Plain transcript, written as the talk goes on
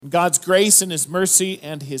God's grace and his mercy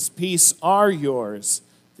and his peace are yours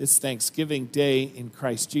this Thanksgiving Day in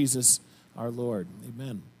Christ Jesus our Lord.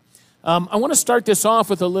 Amen. I want to start this off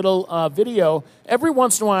with a little video. Every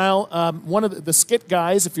once in a while, one of the skit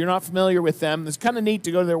guys, if you're not familiar with them, it's kind of neat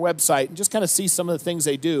to go to their website and just kind of see some of the things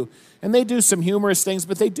they do. And they do some humorous things,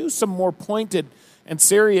 but they do some more pointed and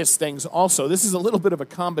serious things also. This is a little bit of a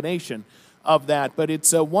combination of that, but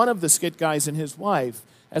it's one of the skit guys and his wife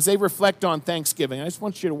as they reflect on Thanksgiving. I just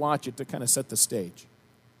want you to watch it to kind of set the stage.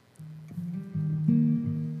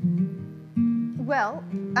 Well,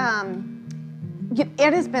 it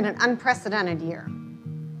has been an unprecedented year.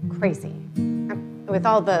 Crazy. With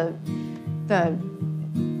all the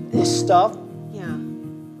stuff. Yeah.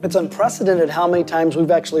 It's unprecedented how many times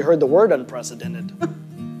we've actually heard the word unprecedented.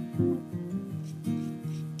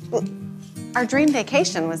 Our dream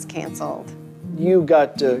vacation was canceled. You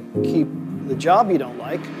got to keep the job you don't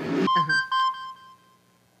like.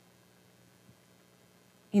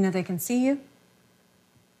 You know they can see you?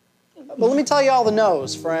 But let me tell you all the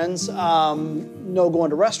no's, friends. No going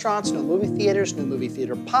to restaurants, no movie theaters, no movie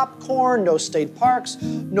theater popcorn, no state parks,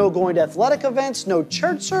 no going to athletic events, no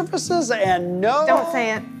church services, and no... Don't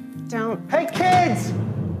say it. Don't. Hey, kids!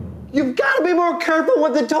 You've got to be more careful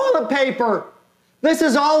with the toilet paper. This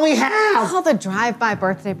is all we have. All the drive-by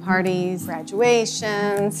birthday parties,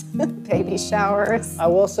 graduations, baby showers. I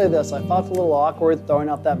will say this. I felt a little awkward throwing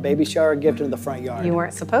out that baby shower gift into the front yard. You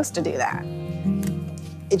weren't supposed to do that.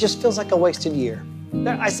 It just feels like a wasted year.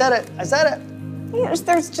 There, I said it. Yeah,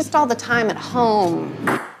 there's just all the time at home.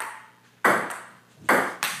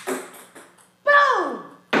 Boom!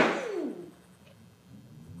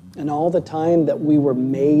 And all the time that we were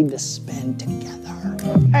made to spend together.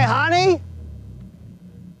 Hey, honey!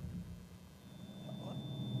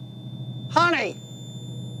 Honey!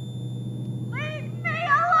 Leave me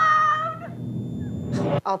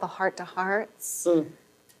alone! All the heart-to-hearts.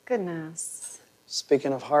 Goodness.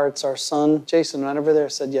 Speaking of hearts, our son, Jason, right over there,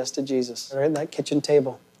 said yes to Jesus. Right at that kitchen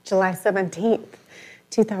table. July 17th,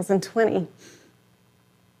 2020.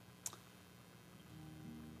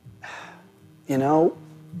 You know,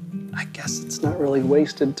 I guess it's not really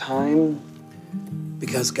wasted time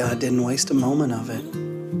because God didn't waste a moment of it.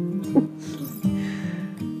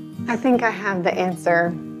 I think I have the answer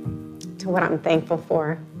to what I'm thankful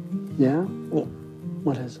for. Yeah? Yeah.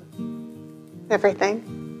 What is it? Everything.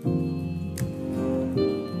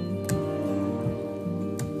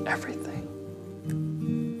 Everything.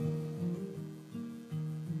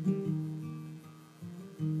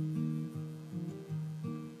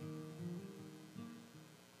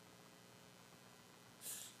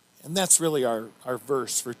 And that's really our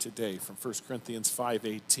verse for today from 1 Corinthians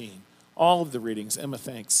 5:18. All of the readings, Emma,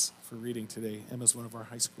 thanks for reading today. Emma's one of our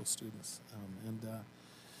high school students.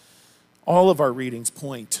 All of our readings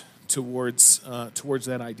point towards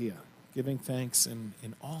that idea, giving thanks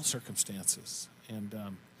in all circumstances. And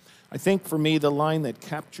I think for me, the line that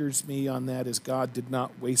captures me on that is God did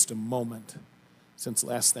not waste a moment since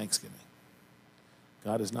last Thanksgiving.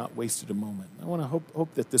 God has not wasted a moment. I want to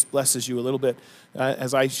hope that this blesses you a little bit.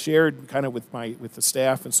 As I shared kind of with the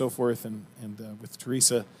staff and so forth and with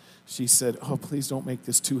Teresa, she said, oh, please don't make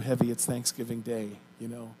this too heavy. It's Thanksgiving Day, you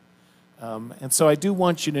know. And so I do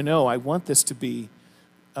want you to know, I want this to be,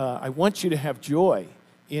 I want you to have joy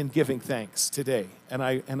in giving thanks today.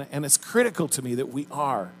 And it's critical to me that we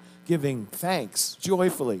are giving thanks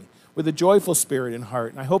joyfully, with a joyful spirit and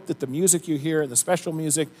heart. And I hope that the music you hear and the special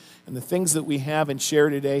music and the things that we have and share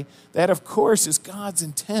today, that of course is God's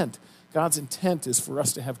intent. God's intent is for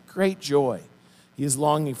us to have great joy. He is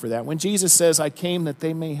longing for that. When Jesus says, I came that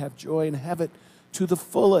they may have joy and have it to the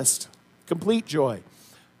fullest, complete joy.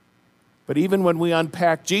 But even when we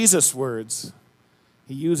unpack Jesus' words,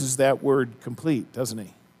 he uses that word complete, doesn't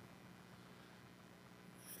he?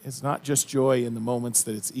 It's not just joy in the moments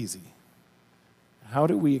that it's easy. How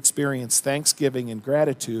do we experience thanksgiving and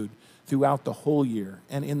gratitude throughout the whole year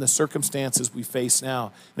and in the circumstances we face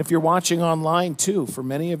now? And if you're watching online too, for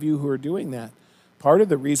many of you who are doing that, part of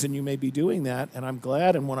the reason you may be doing that, and I'm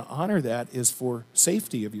glad and want to honor that, is for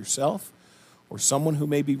safety of yourself or someone who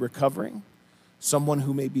may be recovering, someone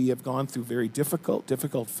who maybe have gone through very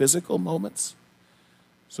difficult physical moments.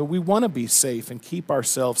 So we want to be safe and keep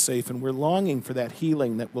ourselves safe, and we're longing for that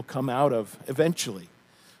healing that will come out of eventually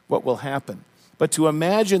what will happen. But to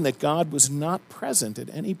imagine that God was not present at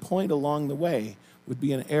any point along the way would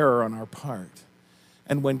be an error on our part.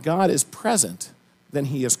 And when God is present, then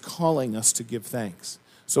he is calling us to give thanks.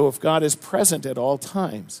 So if God is present at all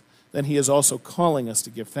times, then he is also calling us to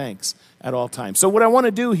give thanks at all times. So what I want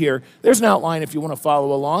to do here, there's an outline if you want to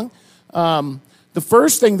follow along. The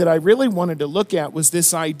first thing that I really wanted to look at was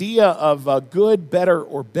this idea of good, better,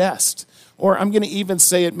 or best. Or I'm going to even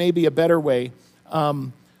say it maybe a better way,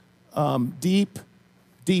 deep,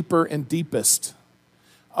 deeper, and deepest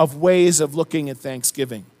of ways of looking at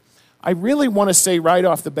Thanksgiving. I really want to say right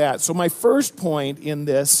off the bat, so my first point in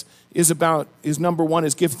this is number one,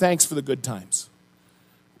 is give thanks for the good times.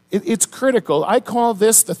 It's critical. I call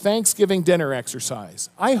this the Thanksgiving dinner exercise.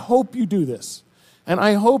 I hope you do this. And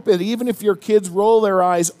I hope that even if your kids roll their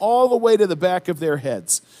eyes all the way to the back of their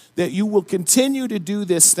heads, that you will continue to do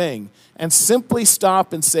this thing and simply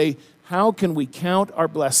stop and say, how can we count our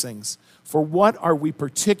blessings? For what are we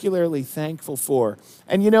particularly thankful for?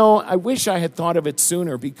 And I wish I had thought of it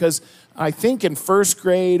sooner, because I think in first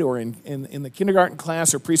grade or in the kindergarten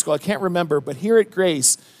class or preschool, I can't remember, but here at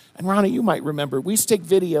Grace, and Ronnie, you might remember, we used to take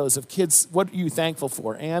videos of kids, what are you thankful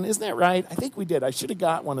for? Ann, isn't that right? I think we did. I should have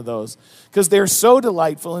got one of those, because they're so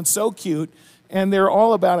delightful and so cute, and they're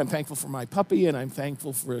all about, I'm thankful for my puppy, and I'm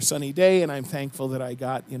thankful for a sunny day, and I'm thankful that I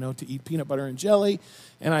got, to eat peanut butter and jelly,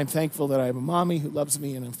 and I'm thankful that I have a mommy who loves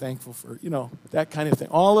me, and I'm thankful for, that kind of thing.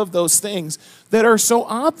 All of those things that are so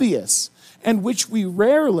obvious and which we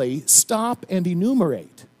rarely stop and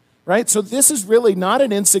enumerate. Right? So this is really not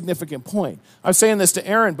an insignificant point. I was saying this to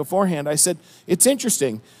Aaron beforehand. I said, it's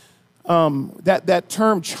interesting, that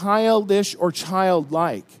term childish or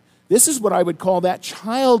childlike. This is what I would call that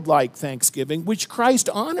childlike Thanksgiving, which Christ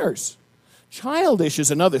honors. Childish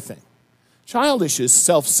is another thing. Childish is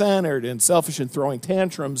self-centered and selfish and throwing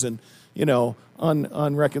tantrums and,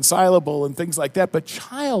 unreconcilable and things like that. But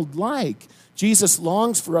childlike, Jesus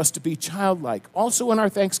longs for us to be childlike, also in our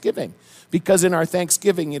Thanksgiving, because in our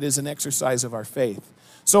Thanksgiving it is an exercise of our faith.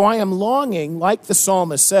 So I am longing, like the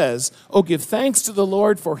psalmist says, oh, give thanks to the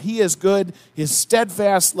Lord, for he is good. His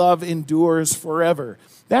steadfast love endures forever.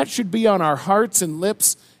 That should be on our hearts and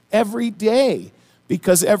lips every day,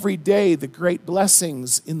 because every day the great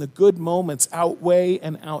blessings in the good moments outweigh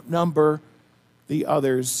and outnumber the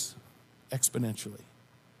others exponentially.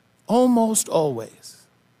 Almost always.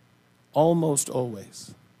 Almost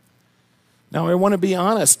always. Now, I want to be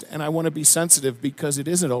honest and I want to be sensitive, because it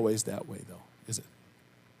isn't always that way, though, is it?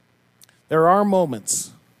 There are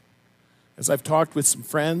moments, as I've talked with some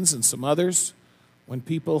friends and some others, when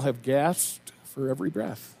people have gasped for every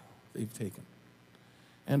breath they've taken.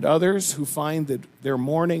 And others who find that they're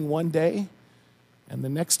mourning one day, and the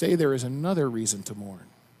next day there is another reason to mourn.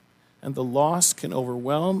 And the loss can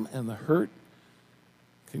overwhelm, and the hurt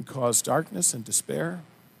can cause darkness and despair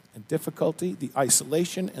and difficulty. The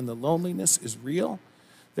isolation and the loneliness is real.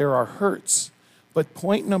 There are hurts. But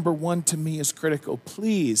point number one to me is critical.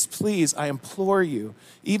 Please, please, I implore you,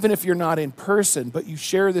 even if you're not in person, but you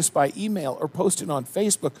share this by email or post it on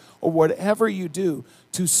Facebook or whatever you do,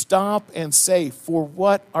 to stop and say, for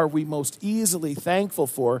what are we most easily thankful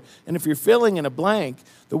for? And if you're filling in a blank,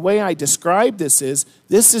 the way I describe this is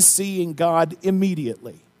seeing God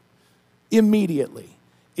immediately. Immediately.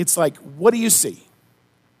 It's like, what do you see?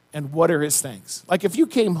 And what are his thanks? Like if you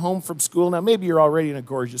came home from school, now maybe you're already in a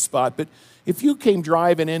gorgeous spot, but if you came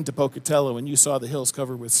driving into Pocatello and you saw the hills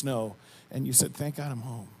covered with snow and you said, thank God I'm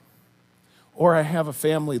home. Or I have a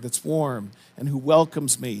family that's warm and who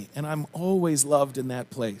welcomes me, and I'm always loved in that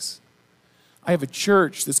place. I have a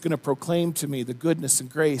church that's going to proclaim to me the goodness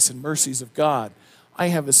and grace and mercies of God. I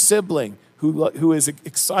have a sibling who is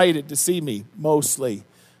excited to see me, mostly.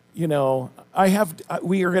 We are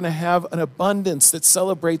going to have an abundance that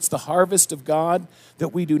celebrates the harvest of God, that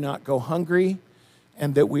we do not go hungry,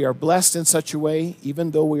 and that we are blessed in such a way,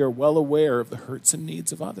 even though we are well aware of the hurts and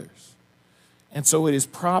needs of others. And so it is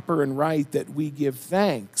proper and right that we give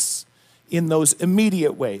thanks in those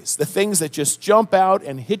immediate ways, the things that just jump out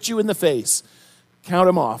and hit you in the face. Count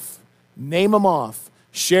them off, name them off,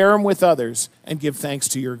 share them with others, and give thanks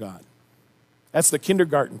to your God. That's the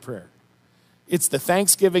kindergarten prayer. It's the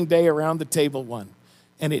Thanksgiving Day around the table one,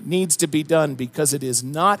 and it needs to be done because it is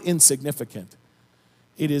not insignificant.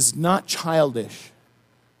 It is not childish,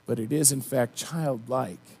 but it is in fact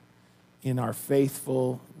childlike in our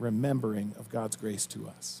faithful remembering of God's grace to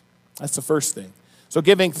us. That's the first thing. So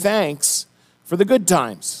giving thanks for the good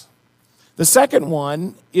times. The second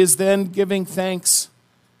one is then giving thanks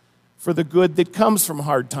for the good that comes from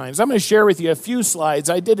hard times. I'm going to share with you a few slides.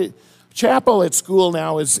 I did it. Chapel at school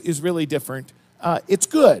now is really different. It's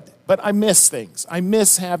good, but I miss things. I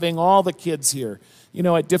miss having all the kids here,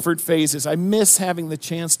 at different phases. I miss having the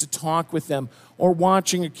chance to talk with them or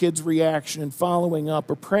watching a kid's reaction and following up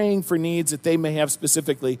or praying for needs that they may have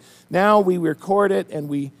specifically. Now we record it and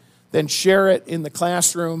we then share it in the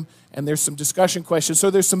classroom, and there's some discussion questions. So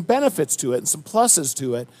there's some benefits to it and some pluses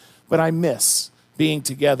to it, but I miss being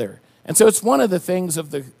together. And so it's one of the things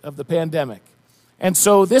of the pandemic. And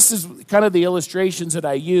so this is kind of the illustrations that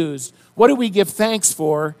I used. What do we give thanks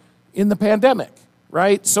for in the pandemic,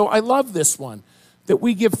 right? So I love this one, that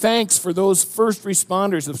we give thanks for those first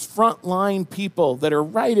responders, those frontline people that are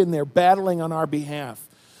right in there battling on our behalf,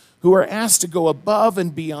 who are asked to go above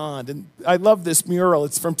and beyond. And I love this mural.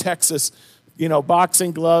 It's from Texas,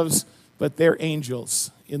 boxing gloves, but they're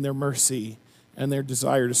angels in their mercy and their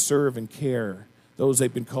desire to serve and care those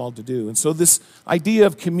they've been called to do. And so this idea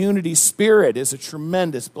of community spirit is a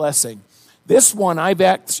tremendous blessing. This one I've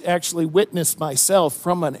actually witnessed myself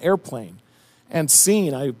from an airplane and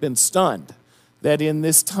seen. I've been stunned that in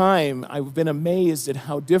this time I've been amazed at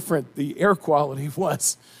how different the air quality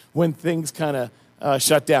was when things kind of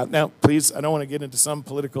shut down. Now, please, I don't want to get into some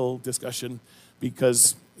political discussion,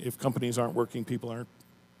 because if companies aren't working, people aren't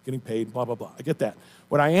getting paid, blah, blah, blah. I get that.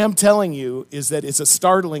 What I am telling you is that it's a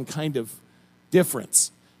startling kind of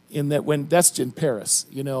difference in that when that's in Paris,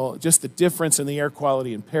 just the difference in the air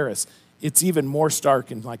quality in Paris, it's even more stark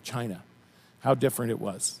in like China, how different it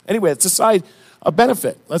was. Anyway, it's a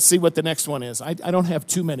benefit. Let's see what the next one is. I don't have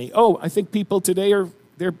too many. Oh, I think people today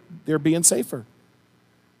they're being safer.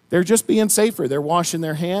 They're just being safer. They're washing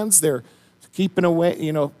their hands. They're keeping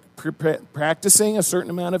away, practicing a certain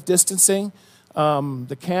amount of distancing.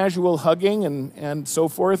 The casual hugging and so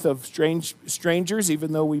forth of strangers,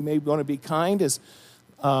 even though we may want to be kind, is,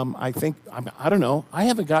 I don't know, I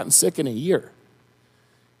haven't gotten sick in a year.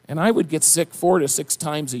 And I would get sick 4 to 6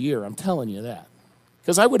 times a year, I'm telling you that.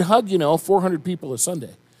 Because I would hug, 400 people a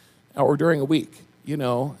Sunday or during a week,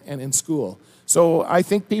 and in school. So I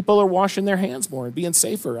think people are washing their hands more and being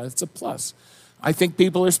safer. It's a plus. I think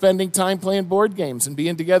people are spending time playing board games and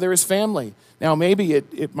being together as family. Now, maybe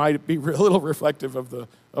it might be a little reflective of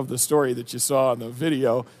the story that you saw in the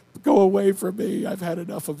video. Go away from me. I've had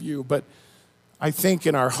enough of you. But I think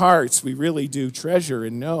in our hearts, we really do treasure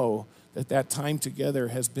and know that time together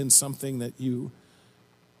has been something that's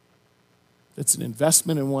an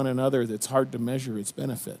investment in one another that's hard to measure its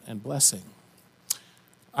benefit and blessing.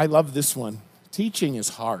 I love this one. Teaching is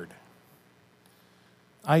hard.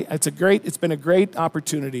 It's been a great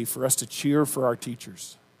opportunity for us to cheer for our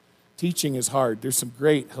teachers. Teaching is hard. There's some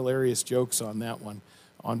great, hilarious jokes on that one,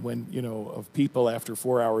 on when, of people after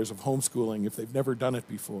 4 hours of homeschooling, if they've never done it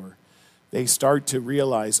before, they start to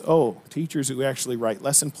realize, teachers who actually write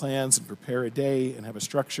lesson plans and prepare a day and have a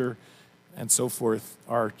structure and so forth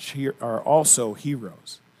are also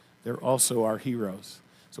heroes. They're also our heroes.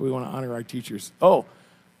 So we want to honor our teachers.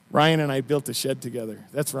 Ryan and I built a shed together.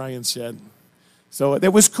 That's Ryan's shed. So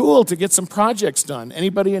it was cool to get some projects done.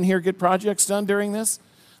 Anybody in here get projects done during this?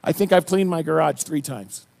 I think I've cleaned my garage 3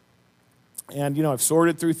 times. And, I've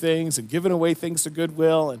sorted through things and given away things to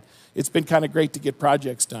Goodwill, and it's been kind of great to get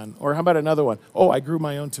projects done. Or how about another one? I grew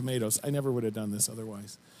my own tomatoes. I never would have done this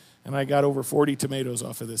otherwise. And I got over 40 tomatoes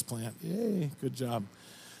off of this plant. Yay, good job.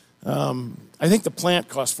 I think the plant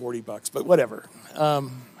cost $40, but whatever.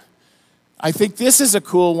 I think this is a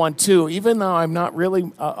cool one, too. Even though I'm not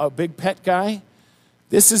really a big pet guy,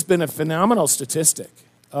 this has been a phenomenal statistic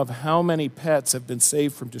of how many pets have been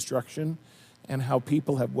saved from destruction and how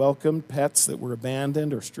people have welcomed pets that were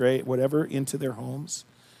abandoned or stray, whatever, into their homes.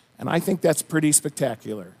 And I think that's pretty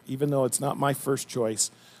spectacular. Even though it's not my first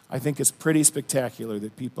choice, I think it's pretty spectacular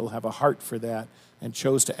that people have a heart for that and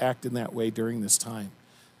chose to act in that way during this time.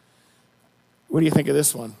 What do you think of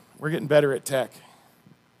this one? We're getting better at tech.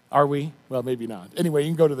 Are we? Well, maybe not. Anyway, you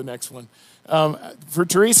can go to the next one. For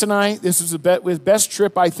Teresa and I, this was the best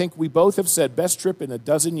trip, I think we both have said, best trip in a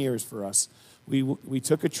dozen years for us. We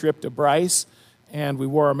took a trip to Bryce, and we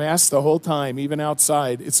wore a mask the whole time, even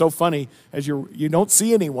outside. It's so funny, as you don't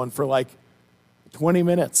see anyone for like 20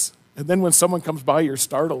 minutes. And then when someone comes by, you're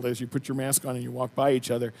startled as you put your mask on and you walk by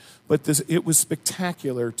each other. But it was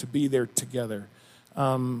spectacular to be there together.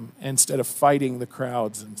 Instead of fighting the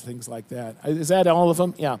crowds and things like that. Is that all of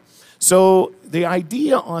them? Yeah. So the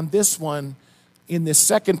idea on this one, in this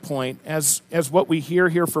second point, as what we hear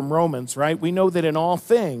here from Romans, right? We know that in all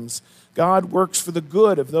things, God works for the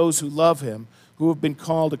good of those who love him, who have been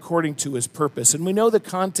called according to his purpose. And we know the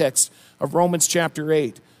context of Romans chapter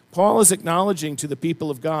 8. Paul is acknowledging to the people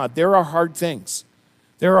of God, there are hard things.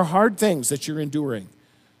 There are hard things that you're enduring.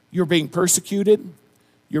 You're being persecuted.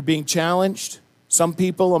 You're being challenged. Some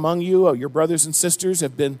people among you, your brothers and sisters,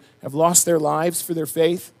 have lost their lives for their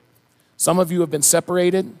faith. Some of you have been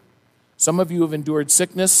separated. Some of you have endured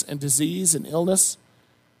sickness and disease and illness.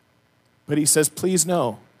 But he says, please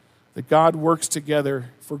know that God works together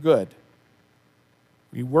for good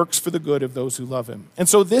He works for the good of those who love him. And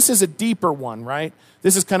so this is a deeper one, right?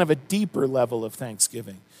 This is kind of a deeper level of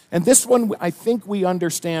thanksgiving. And this one, I think we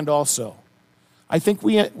understand also. I think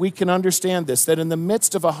we can understand this, that in the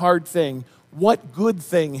midst of a hard thing, what good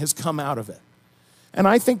thing has come out of it? And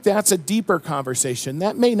I think that's a deeper conversation.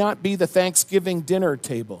 That may not be the Thanksgiving dinner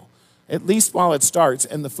table, at least while it starts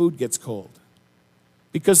and the food gets cold.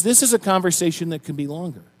 Because this is a conversation that can be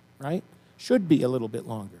longer, right? Should be a little bit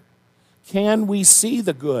longer. Can we see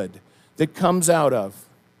the good that comes out of,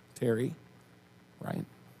 Terry, right?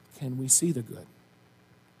 Can we see the good?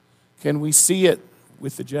 Can we see it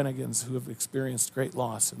with the Jennigans who have experienced great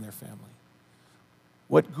loss in their family?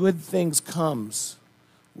 What good things come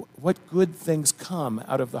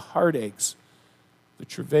out of the heartaches, the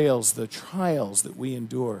travails, the trials that we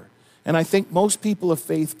endure? And I think most people of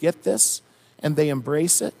faith get this and they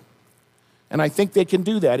embrace it. And I think they can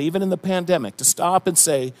do that even in the pandemic, to stop and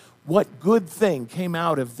say, what good thing came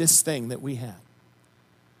out of this thing that we had?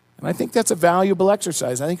 And I think that's a valuable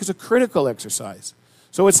exercise. I think it's a critical exercise.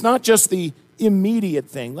 So it's not just the immediate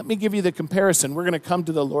thing. Let me give you the comparison. We're going to come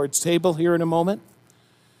to the Lord's table here in a moment.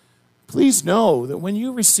 Please know that when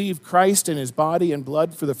you receive Christ and his body and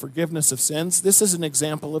blood for the forgiveness of sins, this is an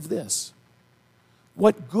example of this.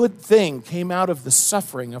 What good thing came out of the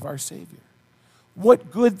suffering of our Savior?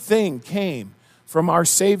 What good thing came from our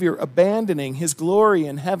Savior abandoning his glory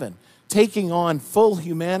in heaven, taking on full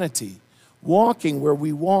humanity, walking where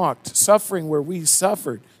we walked, suffering where we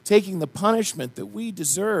suffered, taking the punishment that we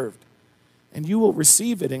deserved, and you will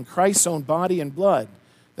receive it in Christ's own body and blood.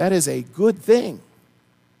 That is a good thing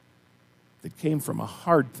that came from a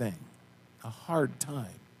hard thing, a hard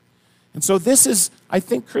time. And so this is, I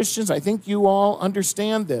think Christians, I think you all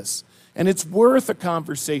understand this, and it's worth a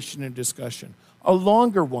conversation and discussion, a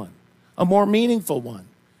longer one, a more meaningful one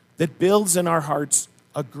that builds in our hearts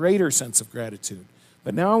a greater sense of gratitude.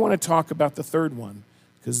 But now I want to talk about the third one,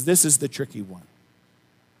 because this is the tricky one.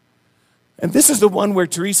 And this is the one where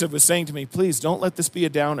Teresa was saying to me, please don't let this be a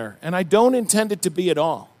downer. And I don't intend it to be at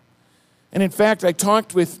all. And in fact, I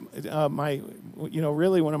talked with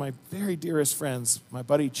really one of my very dearest friends, my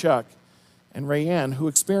buddy Chuck and Rayanne, who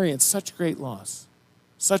experienced such great loss,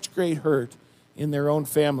 such great hurt in their own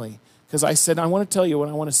family. Because I said, I want to tell you what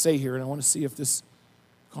I want to say here, and I want to see if this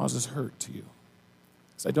causes hurt to you.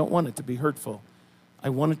 Because I don't want it to be hurtful. I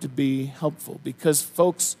want it to be helpful. Because,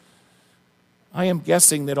 folks, I am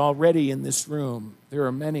guessing that already in this room, there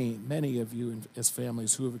are many, many of you as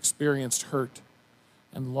families who have experienced hurt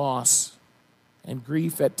and loss and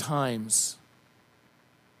grief at times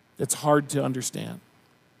that's hard to understand.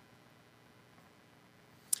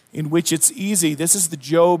 In which it's easy. This is the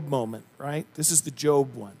Job moment, right? This is the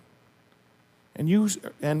Job one. And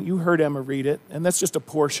you heard Emma read it, and that's just a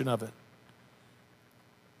portion of it.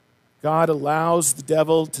 God allows the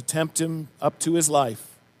devil to tempt him up to his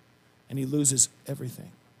life, and he loses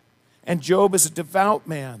everything. And Job is a devout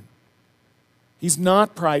man. He's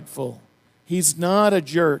not prideful. He's not a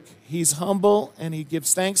jerk. He's humble, and he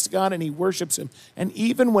gives thanks to God, and he worships him. And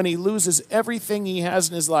even when he loses everything he has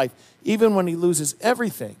in his life, even when he loses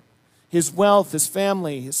everything, his wealth, his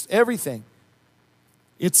family, his everything,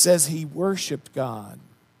 it says he worshiped God.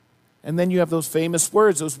 And then you have those famous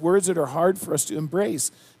words that are hard for us to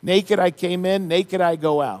embrace. Naked I came in, naked I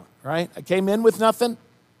go out, right? I came in with nothing,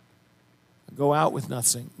 I go out with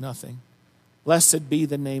nothing. Blessed be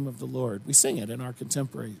the name of the Lord. We sing it in our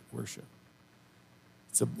contemporary worship.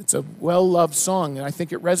 It's a well-loved song, and I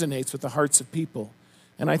think it resonates with the hearts of people.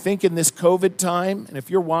 And I think in this COVID time, and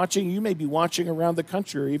if you're watching, you may be watching around the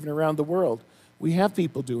country or even around the world, we have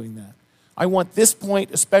people doing that. I want this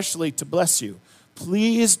point especially to bless you.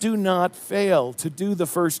 Please do not fail to do the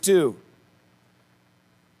first two.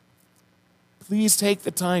 Please take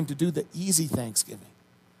the time to do the easy Thanksgiving.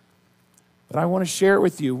 But I want to share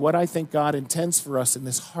with you what I think God intends for us in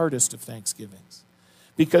this hardest of Thanksgivings.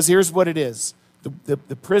 Because here's what it is.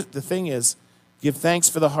 The thing is, give thanks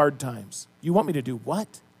for the hard times. You want me to do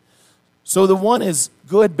what? So the one is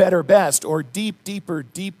good, better, best, or deep, deeper,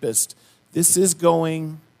 deepest. This is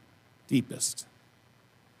going deepest.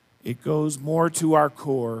 It goes more to our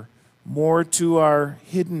core, more to our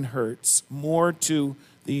hidden hurts, more to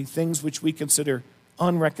the things which we consider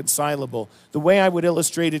unreconcilable. The way I would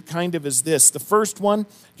illustrate it kind of is this. The first one,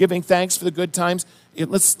 giving thanks for the good times.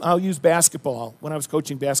 I'll use basketball. When I was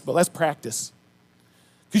coaching basketball, that's practice.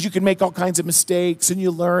 Because you can make all kinds of mistakes and you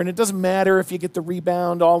learn. It doesn't matter if you get the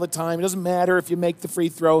rebound all the time. It doesn't matter if you make the free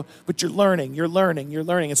throw, but you're learning.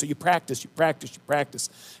 And so you practice.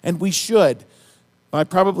 And we should, by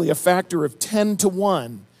probably a factor of 10 to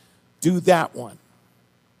 1, do that one.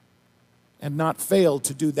 and not fail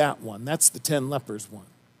to do that one. That's the 10 lepers one.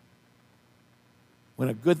 When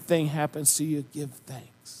a good thing happens to you, give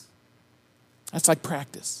thanks. That's like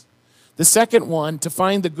practice. The second one, to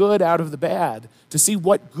find the good out of the bad, to see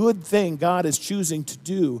what good thing God is choosing to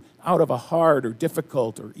do out of a hard or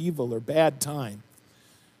difficult or evil or bad time.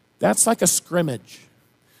 That's like a scrimmage.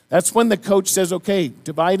 That's when the coach says, okay,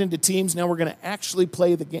 divide into teams, now we're going to actually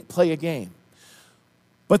play a game.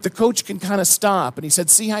 But the coach can kind of stop, and he said,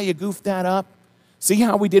 see how you goofed that up? See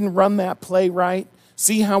how we didn't run that play right?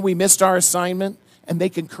 See how we missed our assignment? And they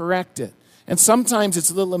can correct it. And sometimes it's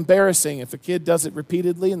a little embarrassing if a kid does it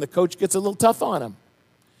repeatedly and the coach gets a little tough on him.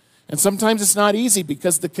 And sometimes it's not easy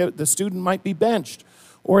because the student might be benched,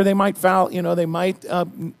 or they might foul, they might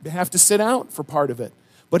have to sit out for part of it.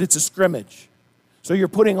 But it's a scrimmage. So you're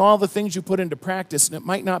putting all the things you put into practice, and it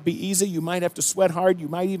might not be easy. You might have to sweat hard. You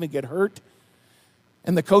might even get hurt.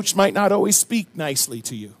 And the coach might not always speak nicely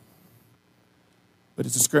to you. But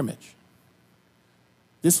it's a scrimmage.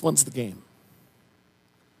 This one's the game.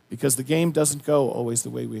 Because the game doesn't go always the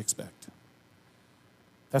way we expect.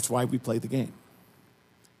 That's why we play the game.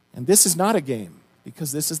 And this is not a game,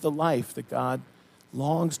 because this is the life that God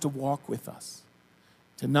longs to walk with us,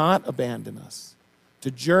 to not abandon us,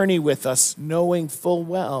 to journey with us, knowing full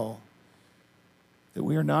well that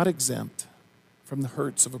we are not exempt from the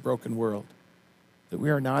hurts of a broken world, that we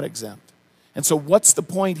are not exempt. And so what's the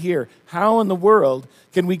point here? How in the world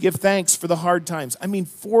can we give thanks for the hard times? I mean,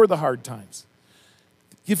 for the hard times.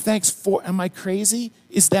 Give thanks for, am I crazy?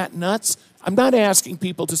 Is that nuts? I'm not asking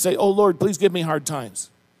people to say, oh Lord, please give me hard times.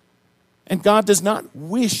 And God does not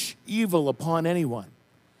wish evil upon anyone.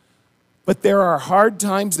 But there are hard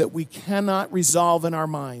times that we cannot resolve in our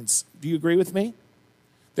minds. Do you agree with me?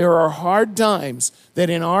 There are hard times that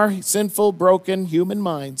in our sinful, broken human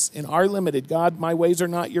minds, in our limited, God, my ways are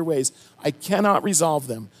not your ways, I cannot resolve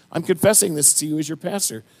them. I'm confessing this to you as your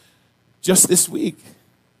pastor. Just this week,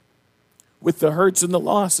 with the hurts and the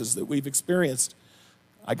losses that we've experienced,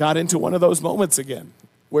 I got into one of those moments again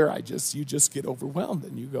where you just get overwhelmed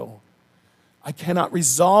and you go, I cannot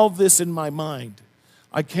resolve this in my mind.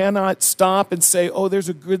 I cannot stop and say, oh, there's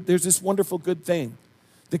this wonderful good thing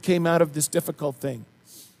that came out of this difficult thing.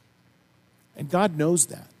 And God knows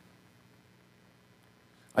that.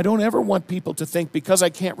 I don't ever want people to think because I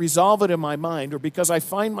can't resolve it in my mind, or because I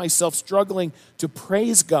find myself struggling to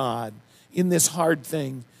praise God in this hard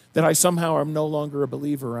thing, that I somehow am no longer a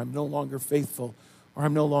believer, I'm no longer faithful, or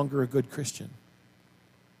I'm no longer a good Christian.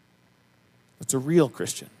 It's a real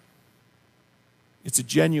Christian. It's a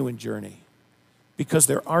genuine journey, because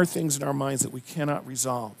there are things in our minds that we cannot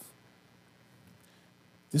resolve.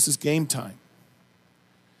 This is game time.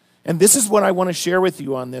 And this is what I want to share with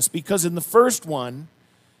you on this, because in the first one,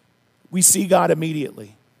 we see God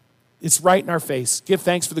immediately. It's right in our face. Give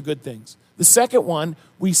thanks for the good things. The second one,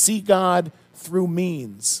 we see God through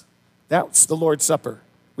means. That's the Lord's Supper.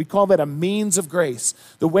 We call that a means of grace,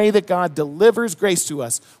 the way that God delivers grace to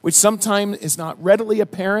us, which sometimes is not readily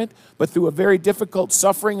apparent, but through a very difficult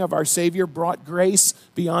suffering of our Savior brought grace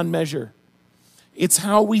beyond measure. It's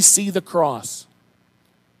how we see the cross,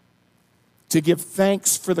 to give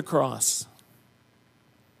thanks for the cross.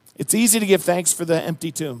 It's easy to give thanks for the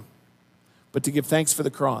empty tomb, but to give thanks for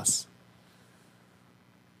the cross.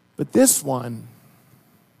 But this one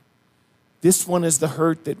is the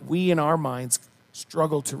hurt that we in our minds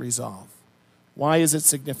struggle to resolve. Why is it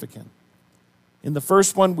significant? In the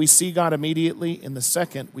first one, we see God immediately. In the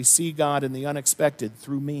second, we see God in the unexpected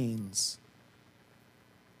through means.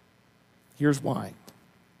 Here's why.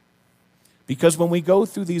 Because when we go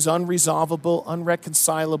through these unresolvable,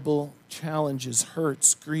 unreconcilable challenges,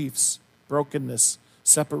 hurts, griefs, brokenness,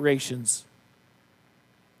 separations,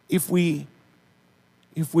 if we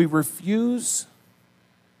refuse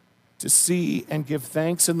to see and give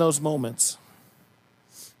thanks in those moments,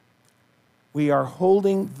 we are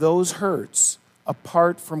holding those hurts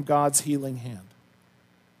apart from God's healing hand.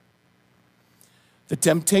 The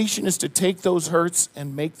temptation is to take those hurts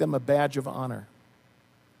and make them a badge of honor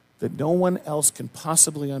that no one else can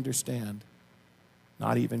possibly understand,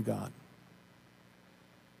 not even God.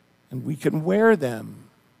 And we can wear them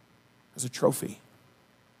as a trophy.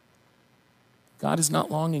 God is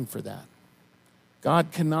not longing for that.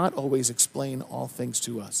 God cannot always explain all things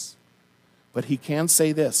to us, but he can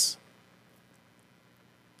say this: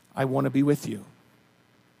 I want to be with you.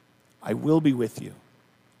 I will be with you.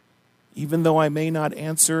 Even though I may not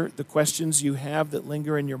answer the questions you have that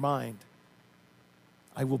linger in your mind,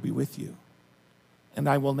 I will be with you, and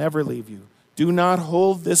I will never leave you. Do not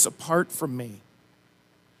hold this apart from me.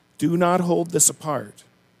 Do not hold this apart.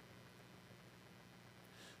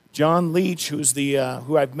 John Leach,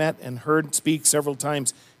 who I've met and heard speak several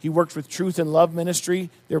times, he worked with Truth and Love Ministry.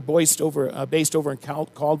 They're based over in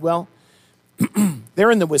Caldwell.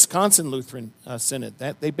 They're in the Wisconsin Lutheran Synod.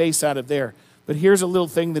 They base out of there. But here's a little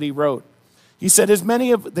thing that he wrote. He said,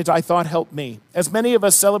 that I thought helped me. As many of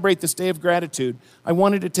us celebrate this day of gratitude, I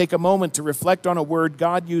wanted to take a moment to reflect on a word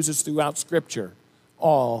God uses throughout Scripture.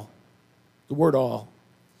 All. The word all.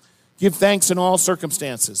 Give thanks in all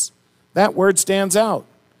circumstances. That word stands out,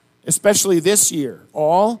 especially this year.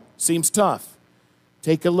 All seems tough.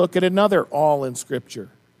 Take a look at another all in Scripture.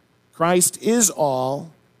 Christ is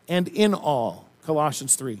all and in all.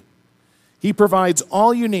 Colossians 3. He provides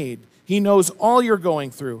all you need. He knows all you're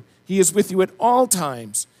going through. He is with you at all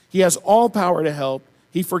times. He has all power to help.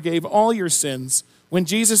 He forgave all your sins. When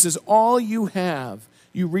Jesus is all you have,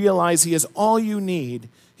 you realize He is all you need.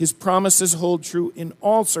 His promises hold true in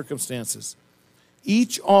all circumstances.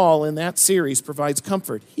 Each all in that series provides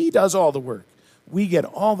comfort. He does all the work. We get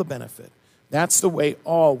all the benefit. That's the way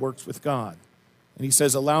all works with God. And he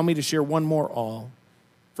says, allow me to share one more all.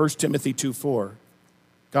 1 Timothy 2:4.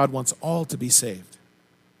 God wants all to be saved.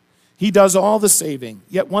 He does all the saving.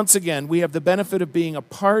 Yet once again, we have the benefit of being a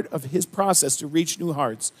part of His process to reach new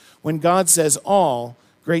hearts. When God says all,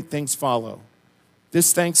 great things follow.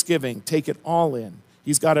 This Thanksgiving, take it all in.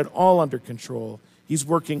 He's got it all under control. He's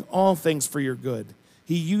working all things for your good.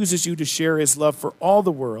 He uses you to share His love for all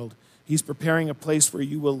the world. He's preparing a place where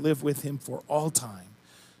you will live with Him for all time.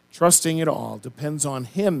 Trusting it all depends on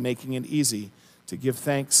Him making it easy to give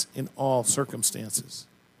thanks in all circumstances.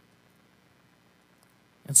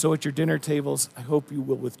 And so at your dinner tables, I hope you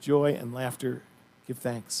will, with joy and laughter, give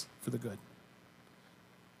thanks for the good.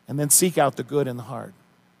 And then seek out the good in the hard.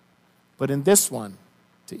 But in this one,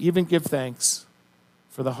 to even give thanks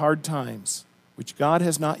for the hard times, which God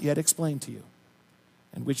has not yet explained to you,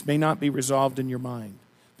 and which may not be resolved in your mind.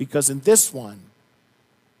 Because in this one,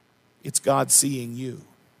 it's God seeing you,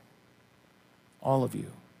 all of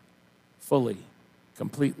you, fully,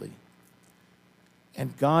 completely.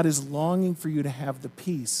 And God is longing for you to have the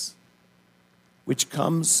peace which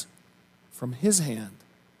comes from His hand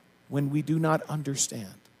when we do not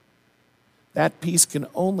understand. That peace can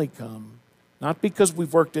only come not because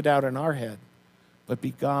we've worked it out in our head, but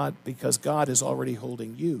because God is already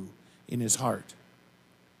holding you in His heart.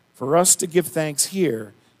 For us to give thanks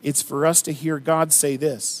here, it's for us to hear God say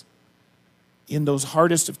this, in those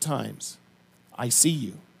hardest of times, I see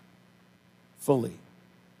you fully.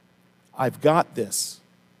 I've got this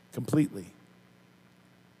completely,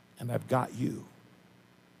 and I've got you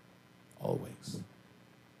always.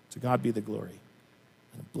 To God be the glory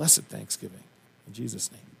and a blessed Thanksgiving. In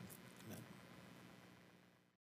Jesus' name.